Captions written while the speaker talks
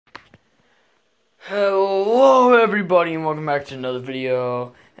Hello everybody and welcome back to another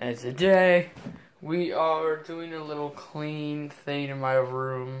video, and today we are doing a little clean thing in my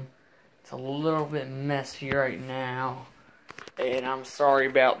room. It's a little bit messy right now and I'm sorry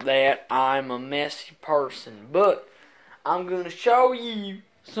about that. I'm a messy person, but I'm gonna show you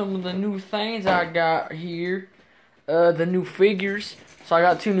some of the new things I got here. The new figures. So I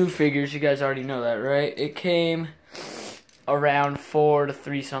got two new figures, you guys already know that, right? It came around 4 to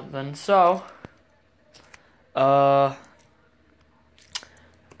 3 something, so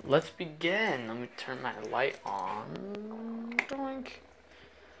let's begin. Let me turn my light on. Doink.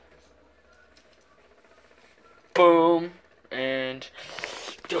 Boom. And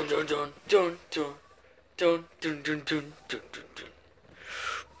dun dun dun dun dun dun dun dun dun dun dun.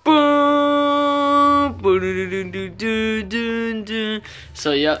 Boom. Dun, dun, dun, dun, dun.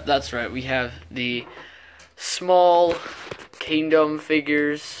 So yep, that's right. We have the small Kingdom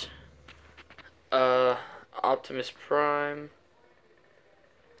figures. Optimus Prime.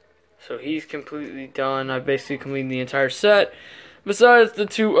 So he's completely done. I basically completed the entire set. Besides the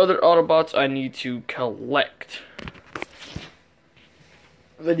 2 other Autobots I need to collect.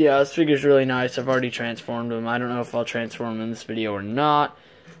 But yeah, this figure's really nice. I've already transformed him. I don't know if I'll transform him in this video or not.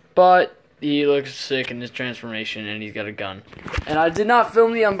 But he looks sick in his transformation and he's got a gun. And I did not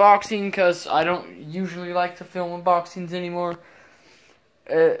film the unboxing because I don't usually like to film unboxings anymore.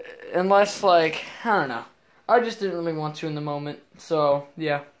 Unless, like, I don't know. I just didn't really want to in the moment. So,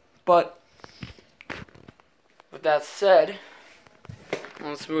 yeah. But, with that said,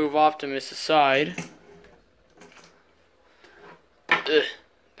 let's move Optimus aside. Ugh,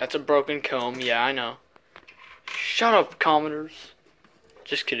 that's a broken comb. Yeah, I know. Shut up, Commodores.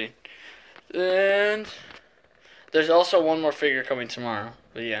 Just kidding. And there's also one more figure coming tomorrow.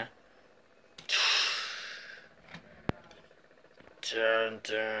 But, yeah. Dun,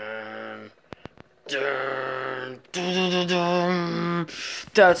 dun, dun, dun, dun, dun.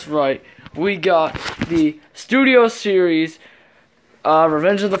 That's right. We got the Studio Series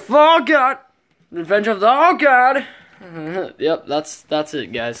Revenge of the Oh God! Revenge of the Oh God! Yep, that's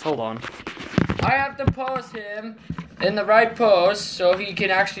it, guys. Hold on. I have to pose him in the right pose so he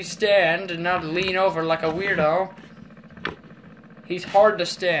can actually stand and not lean over like a weirdo. He's hard to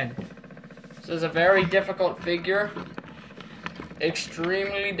stand. This is a very difficult figure.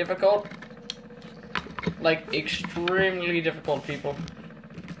 Extremely difficult. Like, extremely difficult, people.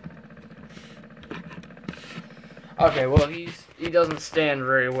 Okay, well, he doesn't stand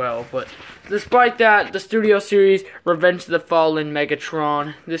very well, but despite that, the Studio Series Revenge of the Fallen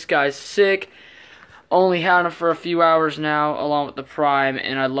Megatron. This guy's sick. Only had him for a few hours now, along with the Prime,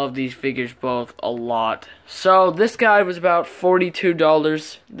 and I love these figures both a lot. So, this guy was about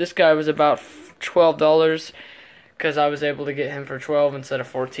 $42. This guy was about $12. Because I was able to get him for $12 instead of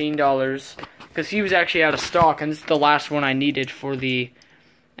 $14. Because he was actually out of stock, and this is the last one I needed for the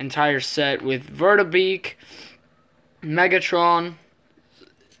entire set with Vertibeak, Megatron,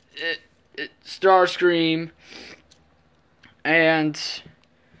 Starscream, and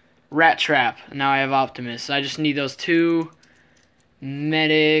Rat Trap. Now I have Optimus. I just need those 2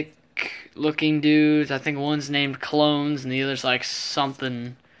 medic-looking dudes. I think one's named Clones, and the other's like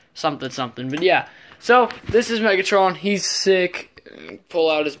something. But yeah. So, this is Megatron. He's sick. Pull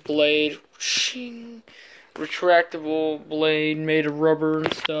out his blade. Shing. Retractable blade made of rubber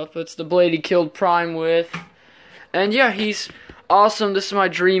and stuff. It's the blade he killed Prime with. And yeah, he's awesome. This is my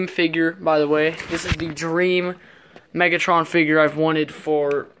dream figure, by the way. This is the dream Megatron figure I've wanted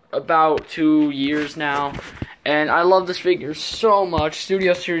for about 2 years now. And I love this figure so much.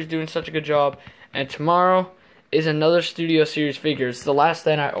 Studio Series doing such a good job. And tomorrow is another Studio Series figure. It's the last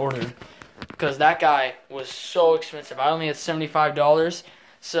thing I ordered. Because that guy was so expensive. I only had $75.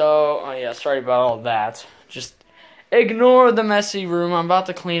 So, oh yeah, sorry about all that. Just ignore the messy room. I'm about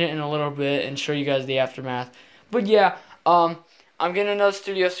to clean it in a little bit and show you guys the aftermath. But yeah, I'm getting another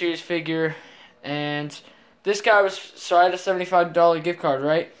Studio Series figure. And this guy was, so I had a $75 gift card,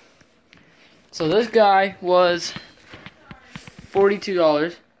 right? So this guy was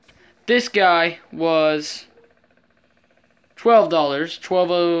 $42. This guy was $12,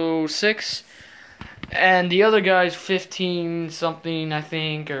 $12.06, and the other guy's 15 something, I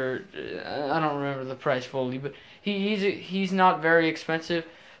think, or I don't remember the price fully, but he's not very expensive.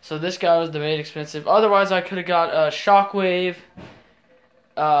 So this guy was the main expensive. Otherwise, I could have got a Shockwave,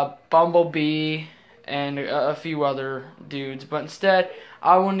 Bumblebee, and a few other dudes, but instead,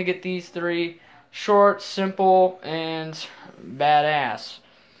 I wanted to get these 3: short, simple, and badass.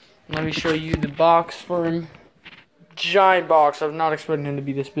 Let me show you the box for him. Giant box. I was not expecting him to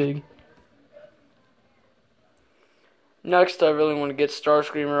be this big. Next, I really want to get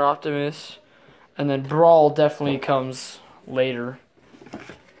Starscream or Optimus. And then Brawl definitely comes later.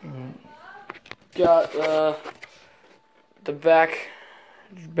 Got the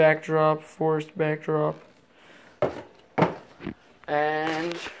backdrop, forest backdrop.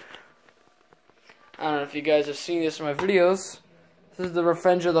 And I don't know if you guys have seen this in my videos. This is the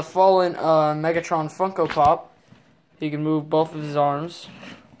Revenge of the Fallen Megatron Funko Pop. He can move both of his arms.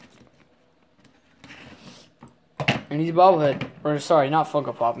 And he's a bobblehead. Or sorry, not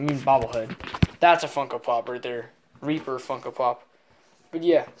Funko Pop, I mean bobblehead. That's a Funko Pop right there. Reaper Funko Pop. But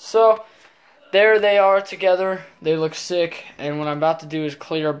yeah, so there they are together. They look sick. And what I'm about to do is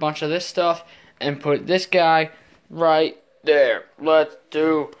clear a bunch of this stuff and put this guy right there. Let's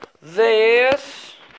do this.